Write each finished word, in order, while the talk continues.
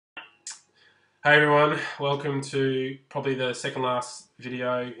Hey everyone, welcome to probably the second last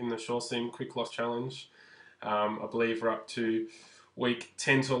video in the SureSlim Quick Loss Challenge. I believe we're up to week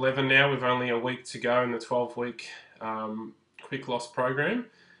 10 to 11 now. We've only a week to go in the 12-week Quick Loss program.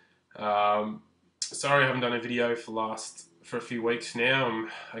 Sorry I haven't done a video for a few weeks now.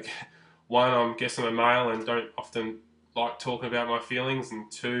 I'm guessing I'm a male and don't often like talking about my feelings,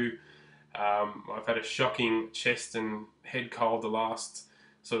 and two, I've had a shocking chest and head cold the last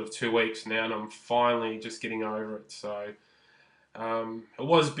sort of 2 weeks now, and I'm finally just getting over it. So it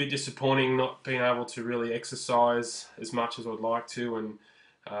was a bit disappointing not being able to really exercise as much as I'd like to, and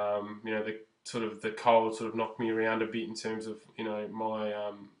the cold sort of knocked me around a bit in terms of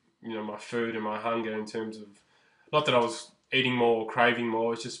my food and my hunger, in terms of, not that I was eating more or craving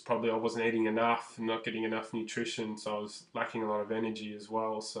more, it's just probably I wasn't eating enough and not getting enough nutrition, so I was lacking a lot of energy as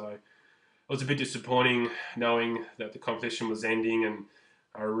well. So it was a bit disappointing knowing that the competition was ending, and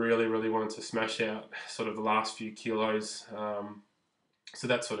I really, really wanted to smash out sort of the last few kilos. So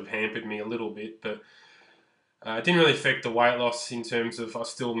that sort of hampered me a little bit, but it didn't really affect the weight loss, in terms of I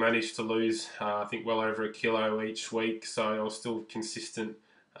still managed to lose, I think, well over a kilo each week. So I was still consistent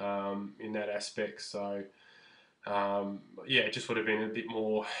in that aspect. So yeah, it just would have been a bit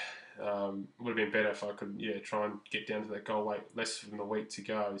more, would have been better if I could, try and get down to that goal weight less than a week to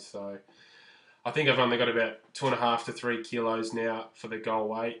go. So I think I've only got about 2.5 to 3 kilos now for the goal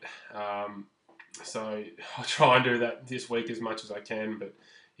weight. So I'll try and do that this week as much as I can, but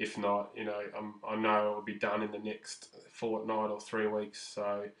if not, I know I'll be done in the next fortnight or 3 weeks.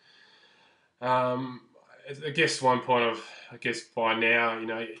 So I guess one point I guess by now,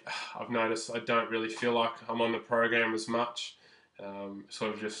 I've noticed I don't really feel like I'm on the program as much.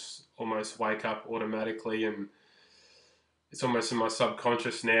 Sort of just almost wake up automatically, and it's almost in my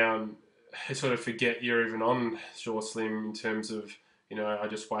subconscious now, and I sort of forget you're even on SureSlim, in terms of, I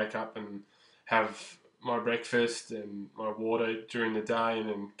just wake up and have my breakfast and my water during the day, and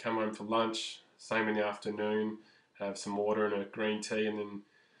then come home for lunch. Same in the afternoon, have some water and a green tea, and then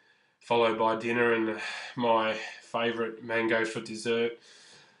followed by dinner and my favourite mango for dessert.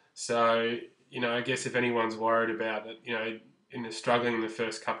 So, I guess if anyone's worried about it, in the struggling in the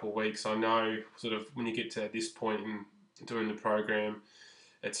first couple of weeks, I know sort of when you get to this point in doing the program,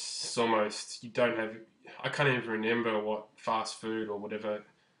 it's almost, you don't have, I can't even remember what fast food or whatever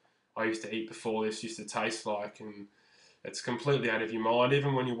I used to eat before this used to taste like, and it's completely out of your mind.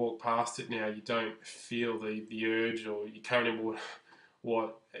 Even when you walk past it now, you don't feel the urge, or you can't remember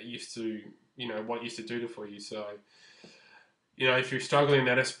what it used to, what used to do for you. So, if you're struggling in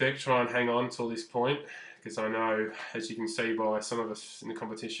that aspect, try and hang on till this point, because I know, as you can see by some of us in the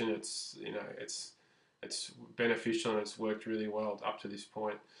competition, it's beneficial and it's worked really well up to this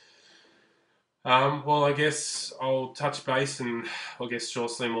point. Well, I guess I'll touch base, and I guess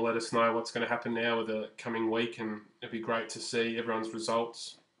SureSlim will let us know what's going to happen now with the coming week, and it'll be great to see everyone's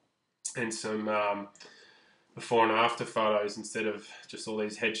results and some before and after photos, instead of just all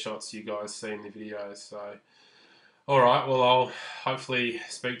these headshots you guys see in the videos. So, all right, well, I'll hopefully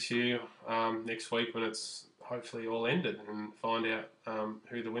speak to you next week when it's hopefully all ended, and find out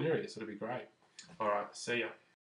who the winner is. It'll be great. All right, see ya.